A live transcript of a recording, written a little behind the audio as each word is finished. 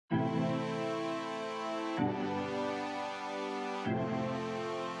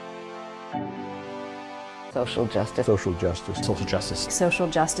Social justice. Social justice. Social justice. Social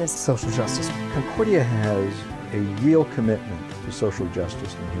justice. Social justice. Concordia has a real commitment to social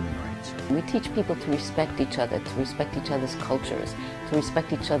justice and human rights. We teach people to respect each other, to respect each other's cultures, to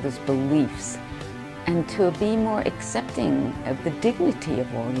respect each other's beliefs, and to be more accepting of the dignity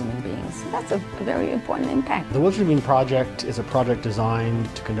of all human beings. That's a very important impact. The Wilderness Ravine Project is a project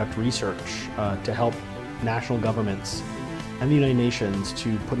designed to conduct research to help national governments and the United Nations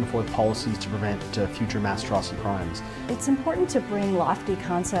to put forth policies to prevent future mass atrocity crimes. It's important to bring lofty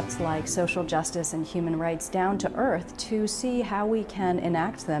concepts like social justice and human rights down to earth to see how we can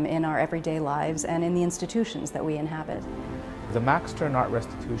enact them in our everyday lives and in the institutions that we inhabit. The Max Stern Art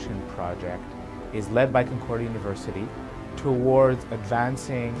Restitution Project is led by Concordia University towards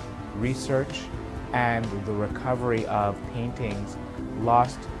advancing research and the recovery of paintings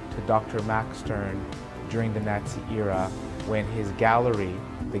lost to Dr. Max Stern during the Nazi era, when his gallery,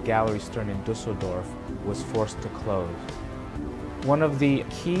 the Gallery Stern in Dusseldorf, was forced to close. One of the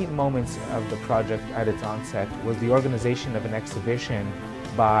key moments of the project at its onset was the organization of an exhibition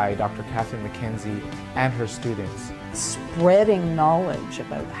by Dr. Catherine McKenzie and her students. Spreading knowledge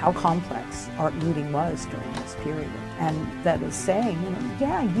about how complex art looting was during this period. And that is saying,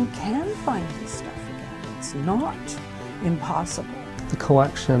 yeah, you can find this stuff again. It's not impossible. The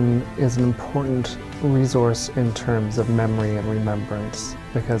collection is an important resource in terms of memory and remembrance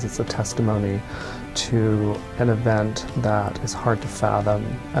because it's a testimony to an event that is hard to fathom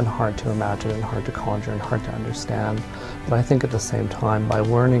and hard to imagine and hard to conjure and hard to understand. But I think at the same time, by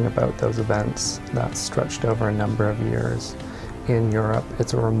learning about those events that stretched over a number of years in Europe,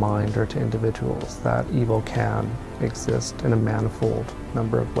 it's a reminder to individuals that evil can exist in a manifold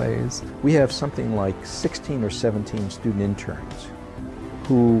number of ways. We have something like 16 or 17 student interns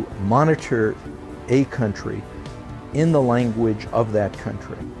who monitor a country in the language of that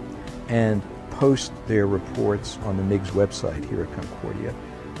country and post their reports on the MIG's website here at Concordia.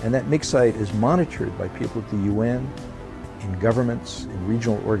 And that MIG site is monitored by people at the UN, in governments, in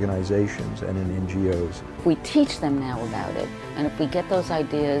regional organizations, and in NGOs. If we teach them now about it, and if we get those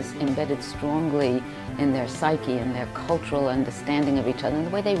ideas embedded strongly in their psyche and their cultural understanding of each other and the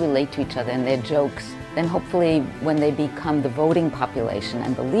way they relate to each other and their jokes, then hopefully when they become the voting population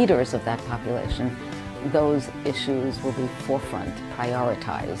and the leaders of that population, those issues will be forefront,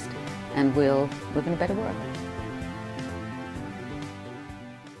 prioritized, and we'll live in a better world.